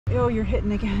Oh, you're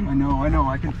hitting again. I know,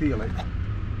 I can feel it.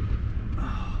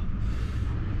 Oh,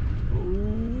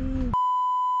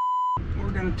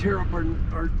 we're gonna tear up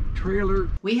our trailer.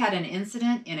 We had an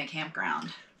incident in a campground.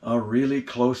 A really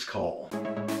close call.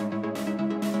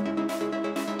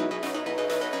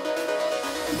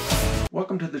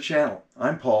 Welcome to the channel.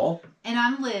 I'm Paul. And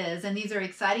I'm Liz, and these are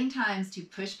exciting times to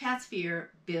push past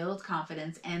fear, build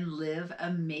confidence, and live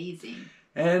amazing.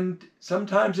 And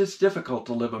sometimes it's difficult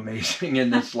to live amazing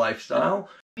in this lifestyle.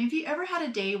 Have you ever had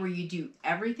a day where you do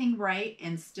everything right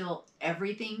and still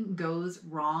everything goes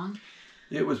wrong?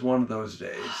 It was one of those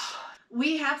days.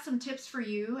 We have some tips for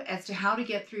you as to how to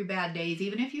get through bad days,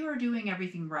 even if you are doing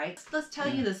everything right. Let's tell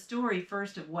you the story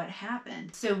first of what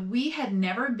happened. So we had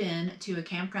never been to a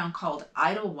campground called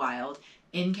Idlewild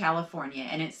in California,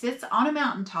 and it sits on a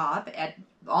mountaintop at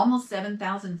almost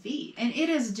 7,000 feet. And it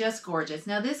is just gorgeous.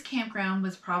 Now, this campground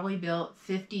was probably built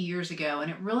 50 years ago,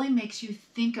 and it really makes you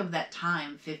think of that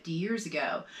time 50 years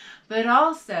ago. But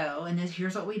also, and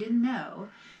here's what we didn't know,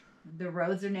 the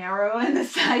roads are narrow and the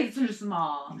sites are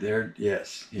small.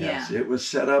 Yes. Yeah. It was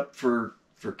set up for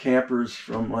campers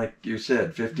from, like you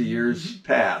said, 50 years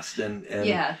past. And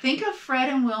yeah, think of Fred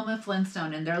and Wilma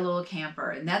Flintstone and their little camper,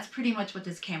 and that's pretty much what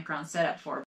this campground's set up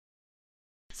for.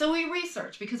 So we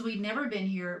researched, because we'd never been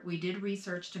here, we did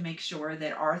research to make sure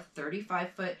that our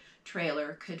 35-foot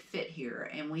trailer could fit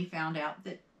here, and we found out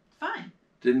that fine.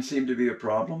 Didn't seem to be a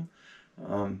problem.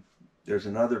 There's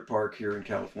another park here in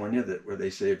California where they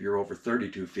say if you're over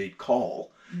 32 feet,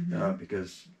 call,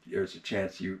 because there's a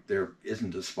chance there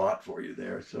isn't a spot for you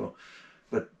there. So,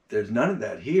 but there's none of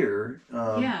that here.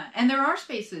 Yeah, and there are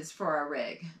spaces for our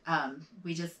rig.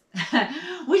 We just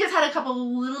had a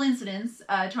couple little incidents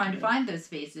trying to find those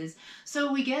spaces.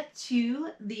 So we get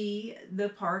to the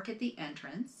park at the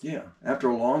entrance. Yeah, after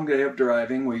a long day of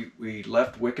driving, we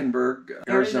left Wickenburg,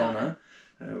 Arizona.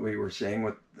 We were staying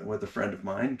with a friend of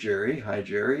mine, Jerry. Hi,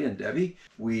 Jerry and Debbie.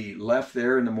 We left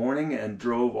there in the morning and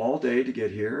drove all day to get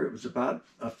here. It was about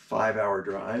a 5-hour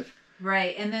drive.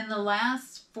 Right, and then the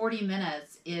last 40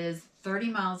 minutes is 30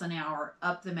 miles an hour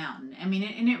up the mountain. I mean,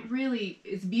 and it really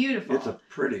is beautiful. It's a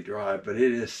pretty drive, but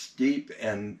it is steep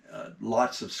and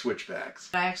lots of switchbacks.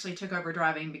 I actually took over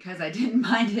driving because I didn't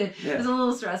mind it. Yeah. It was a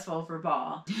little stressful for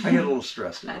Paul. I get a little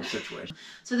stressed in those situations.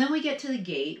 So then we get to the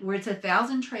gate where it's a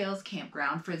Thousand Trails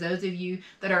campground. For those of you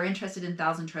that are interested in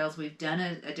Thousand Trails, we've done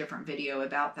a different video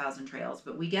about Thousand Trails.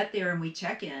 But we get there and we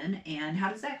check in, and how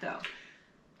does that go?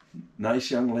 Nice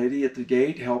young lady at the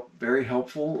gate, very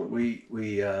helpful.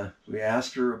 We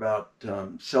asked her about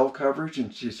cell coverage,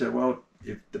 and she said, well,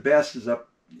 if the best is up,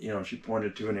 she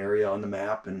pointed to an area on the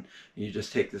map, and you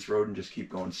just take this road and just keep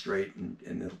going straight, and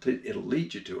it'll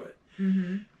lead you to it.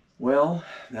 Mm-hmm. Well,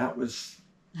 that was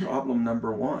problem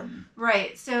number one.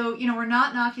 Right. So, we're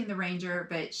not knocking the Ranger,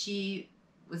 but she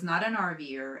was not an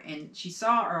RVer, and she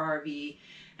saw our RV,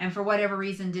 and for whatever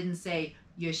reason didn't say,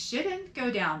 you shouldn't go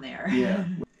down there. Yeah.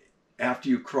 After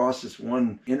you cross this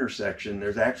one intersection,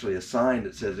 there's actually a sign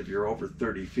that says if you're over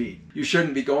 30 feet, you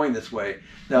shouldn't be going this way.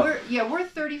 Now, we're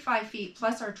 35 feet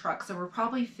plus our truck, so we're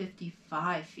probably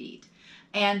 55 feet.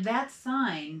 And that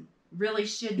sign really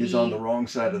should be... is on the wrong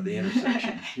side of the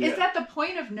intersection. It's at the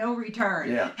point of no return.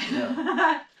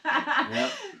 Yeah.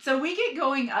 So we get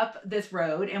going up this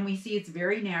road, and we see it's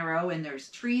very narrow, and there's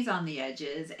trees on the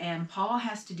edges, and Paul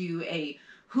has to do a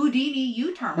Houdini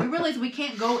U-turn. We realize we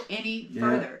can't go any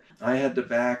further. I had to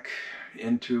back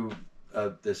into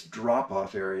this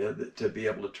drop-off area to be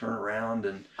able to turn around.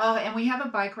 And we have a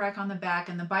bike rack on the back,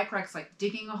 and the bike rack's like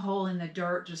digging a hole in the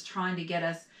dirt, just trying to get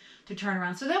us to turn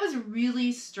around. So that was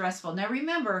really stressful. Now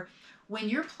remember, when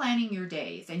you're planning your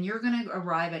days and you're going to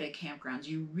arrive at a campground,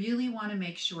 you really want to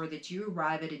make sure that you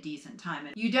arrive at a decent time.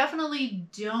 And you definitely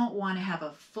don't want to have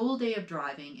a full day of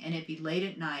driving and it be late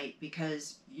at night,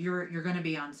 because you're going to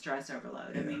be on stress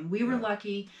overload. I mean, we were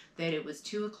lucky that it was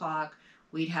 2 o'clock.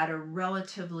 We'd had a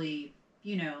relatively,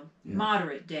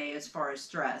 moderate day as far as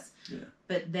stress. Yeah.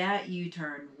 But that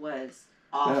U-turn was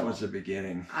awful. That was the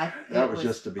beginning. That was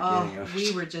just the beginning of it.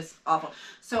 We were just awful.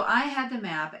 So I had the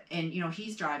map, and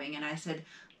he's driving, and I said,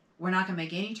 we're not going to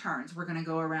make any turns. We're going to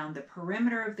go around the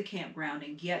perimeter of the campground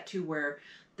and get to where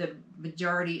the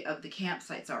majority of the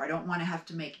campsites are. I don't want to have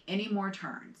to make any more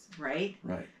turns, right?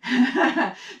 Right.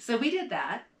 So we did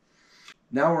that.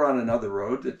 Now we're on another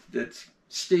road that's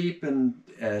steep and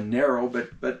narrow,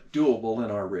 but doable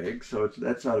in our rig, so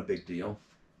that's not a big deal.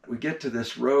 We get to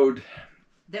this road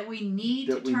that we need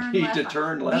to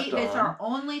turn left on. It's our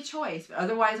only choice.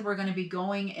 Otherwise, we're going to be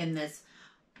going in this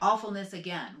awfulness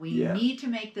again. We need to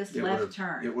make this left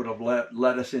turn. It would have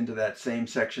led us into that same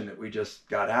section that we just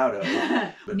got out of.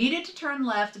 We needed to turn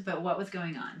left, but what was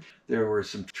going on? There were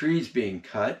some trees being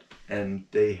cut, and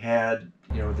they had,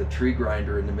 the tree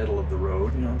grinder in the middle of the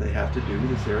road. They have to do.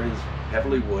 This area is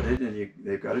heavily wooded, and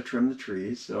they've got to trim the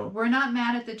trees. So we're not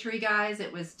mad at the tree guys.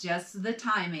 It was just the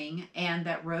timing, and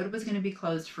that road was going to be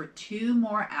closed for 2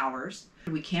 more hours.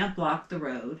 We can't block the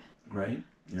road. Right.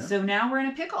 Yeah. So now we're in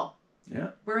a pickle.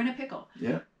 Yeah. We're in a pickle.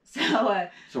 Yeah.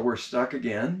 So we're stuck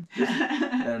again,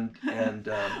 and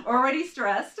already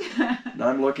stressed. And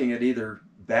I'm looking at either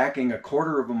backing a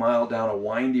 1/4 of a mile down a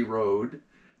windy road,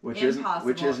 which isn't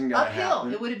going to happen.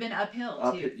 Uphill. It would have been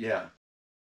uphill too. Yeah.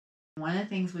 One of the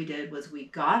things we did was we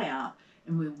got out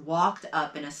and we walked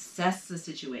up and assessed the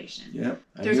situation. Yeah.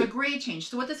 There's a grade change.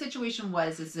 So what the situation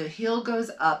was is the hill goes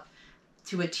up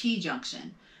to a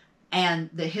T-junction. And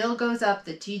the hill goes up,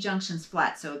 the T-junction's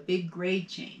flat, so a big grade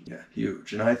change. Yeah,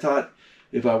 huge. And I thought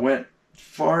if I went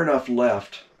far enough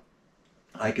left,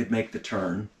 I could make the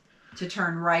turn. To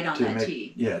turn right on that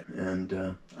T. Yeah,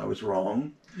 and I was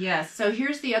wrong. Yeah, so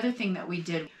here's the other thing that we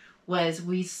did was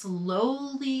we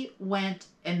slowly went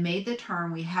and made the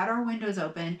turn. We had our windows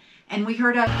open, and we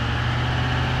heard a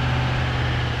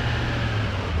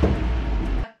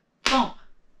bump.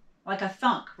 Like a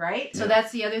thunk, right? Yeah. So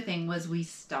that's the other thing was we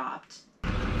stopped.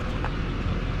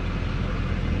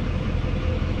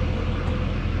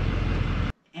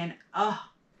 And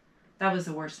that was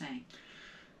the worst thing.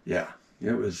 Yeah,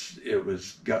 it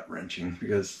was gut-wrenching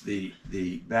because the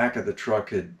back of the truck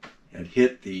had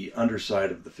hit the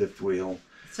underside of the fifth wheel.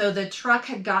 So the truck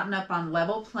had gotten up on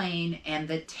level plane and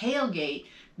the tailgate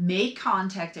made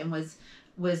contact and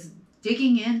was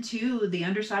digging into the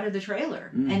underside of the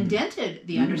trailer and dented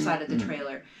the underside of the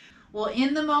trailer. Well,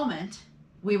 in the moment,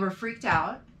 we were freaked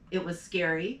out. It was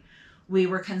scary. We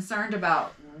were concerned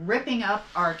about ripping up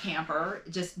our camper,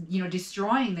 just,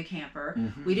 destroying the camper.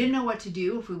 We didn't know what to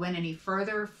do. If we went any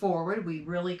further forward, we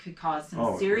really could cause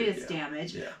some serious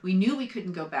damage. Yeah. We knew we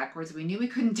couldn't go backwards. We knew we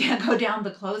couldn't go down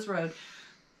the closed road.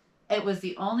 It was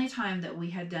the only time that we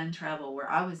had done travel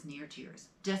where I was near tears.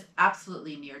 Just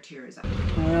absolutely near tears.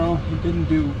 Well, it didn't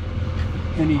do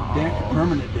any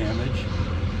permanent damage.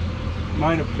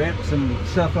 Might have bent some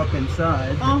stuff up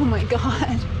inside. Oh my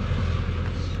God.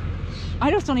 I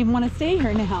just don't even want to stay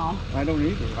here now. I don't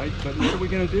either, right? But what are we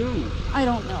going to do? I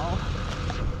don't know.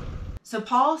 So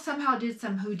Paul somehow did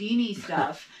some Houdini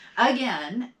stuff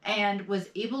again and was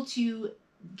able to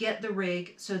get the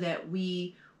rig so that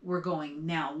we were going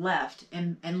now left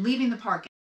and leaving the park.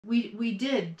 We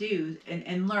did do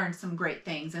and learn some great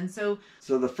things. And so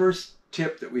the first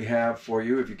tip that we have for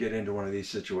you if you get into one of these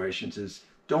situations is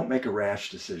don't make a rash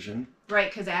decision. Right,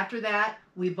 because after that,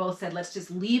 we both said, let's just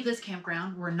leave this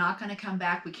campground. We're not going to come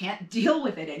back. We can't deal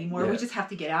with it anymore. Yeah. We just have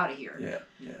to get out of here.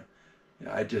 Yeah.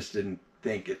 I just didn't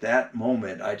think at that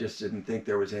moment,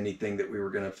 there was anything that we were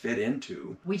going to fit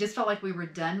into. We just felt like we were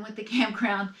done with the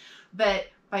campground. But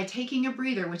by taking a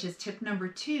breather, which is tip number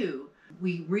 2,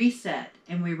 we reset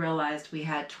and we realized we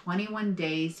had 21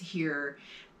 days here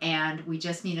and we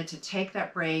just needed to take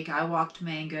that break. I walked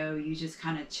Mango. You just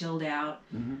kind of chilled out.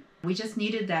 We just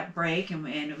needed that break, and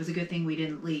it was a good thing we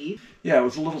didn't leave. Yeah, it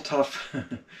was a little tough.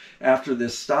 After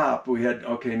this stop, we had,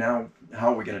 now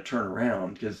how are we going to turn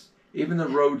around? Because even the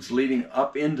roads leading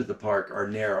up into the park are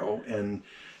narrow, and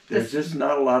there's just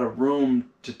not a lot of room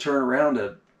to turn around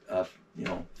a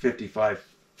 55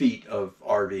 feet of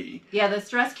RV. Yeah, the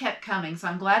stress kept coming, so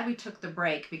I'm glad we took the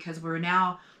break because we're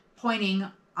now pointing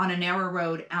on a narrow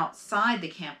road outside the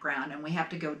campground, and we have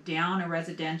to go down a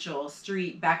residential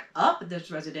street, back up this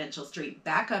residential street,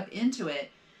 back up into it,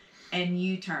 and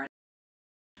U-turn.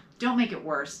 Don't make it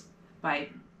worse by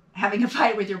having a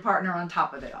fight with your partner on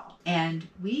top of it all. And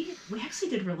we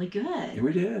actually did really good. Yeah,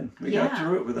 we did. We got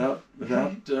through it without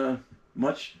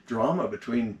much drama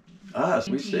between us.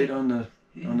 We stayed on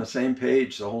the same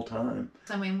page the whole time.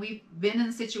 I mean, we've been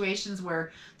in situations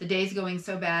where the day's going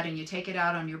so bad and you take it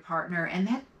out on your partner, and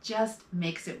that just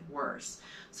makes it worse.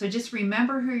 So just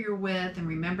remember who you're with and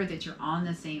remember that you're on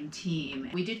the same team.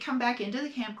 We did come back into the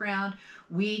campground.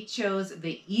 We chose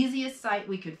the easiest site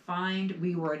we could find.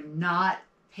 We were not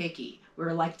picky. We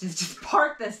were like, just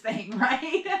park this thing,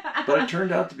 right? But it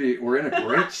turned out to be, we're in a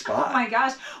great spot. Oh my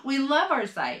gosh, we love our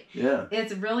site. Yeah.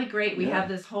 It's really great. We have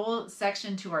this whole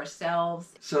section to ourselves.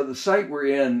 So the site we're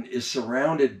in is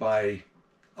surrounded by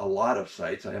a lot of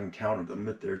sites. I haven't counted them,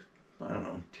 but there's,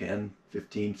 10,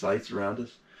 15 sites around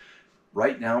us.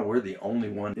 Right now, we're the only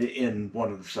one in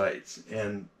one of the sites.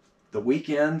 And the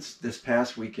weekends, this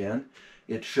past weekend,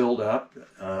 it filled up.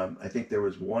 I think there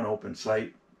was one open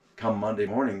site come Monday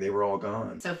morning, they were all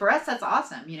gone. So for us, that's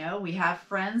awesome. You know, we have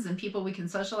friends and people we can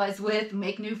socialize with,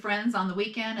 make new friends on the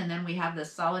weekend, and then we have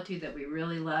this solitude that we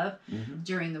really love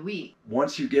during the week.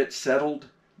 Once you get settled,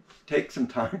 take some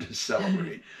time to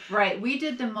celebrate. Right. We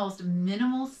did the most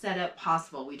minimal setup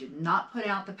possible. We did not put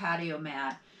out the patio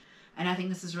mat. And I think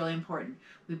this is really important.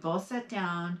 We both sat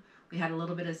down. We had a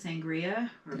little bit of sangria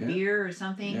or beer or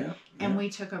something, and we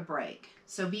took a break.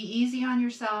 So be easy on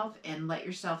yourself and let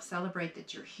yourself celebrate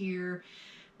that you're here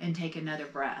and take another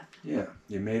breath. Yeah,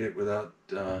 you made it without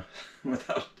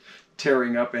without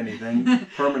tearing up anything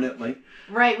permanently.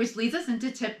 Right, which leads us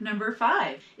into tip number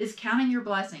 5, is counting your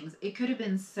blessings. It could have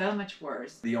been so much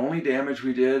worse. The only damage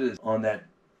we did is on that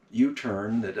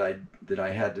U-turn that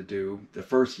I had to do, the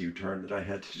first U-turn that I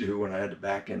had to do when I had to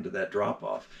back into that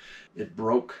drop-off. It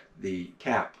broke the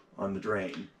cap on the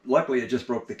drain. Luckily, it just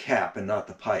broke the cap and not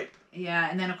the pipe. Yeah,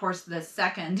 and then of course the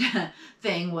second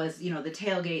thing was, you know, the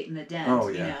tailgate and the dent. Oh,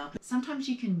 yeah. You know, sometimes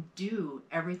you can do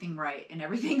everything right and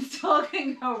everything still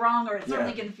can go wrong, or it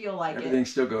certainly can feel like everything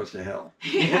still goes to hell.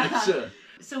 Yeah.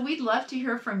 So we'd love to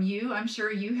hear from you. I'm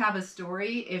sure you have a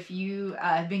story. If you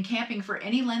have been camping for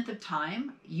any length of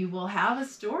time, you will have a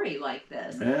story like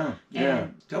this. Yeah, yeah.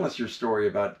 Tell us your story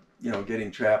about, you know, getting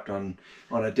trapped on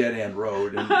a dead end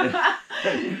road, and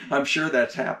I'm sure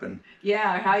that's happened.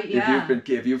 Yeah,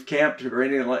 If you've camped for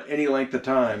any length of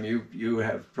time, you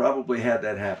have probably had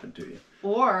that happen to you.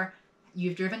 Or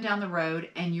you've driven down the road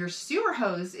and your sewer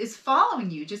hose is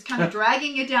following you, just kind of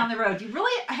dragging you down the road. You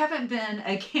really haven't been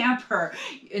a camper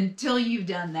until you've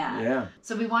done that. Yeah.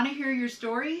 So we want to hear your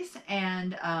stories,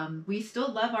 and we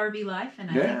still love RV life,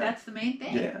 and I think that's the main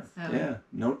thing. Yeah. So. Yeah.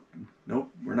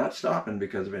 Nope, we're not stopping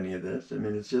because of any of this. I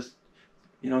mean, it's just,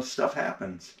 you know, stuff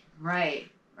happens.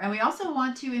 Right. And we also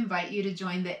want to invite you to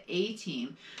join the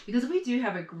A-Team, because we do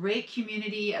have a great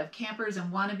community of campers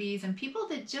and wannabes and people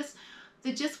that just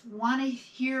want to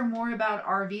hear more about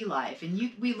RV life.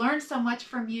 And we learn so much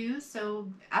from you. So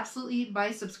absolutely,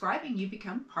 by subscribing, you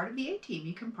become part of the A-Team.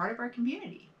 You become part of our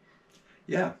community.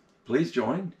 Yeah, please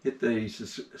join. Hit the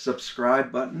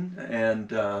subscribe button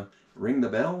and ring the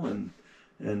bell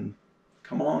and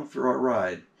come along for our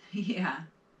ride. Yeah,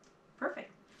 perfect.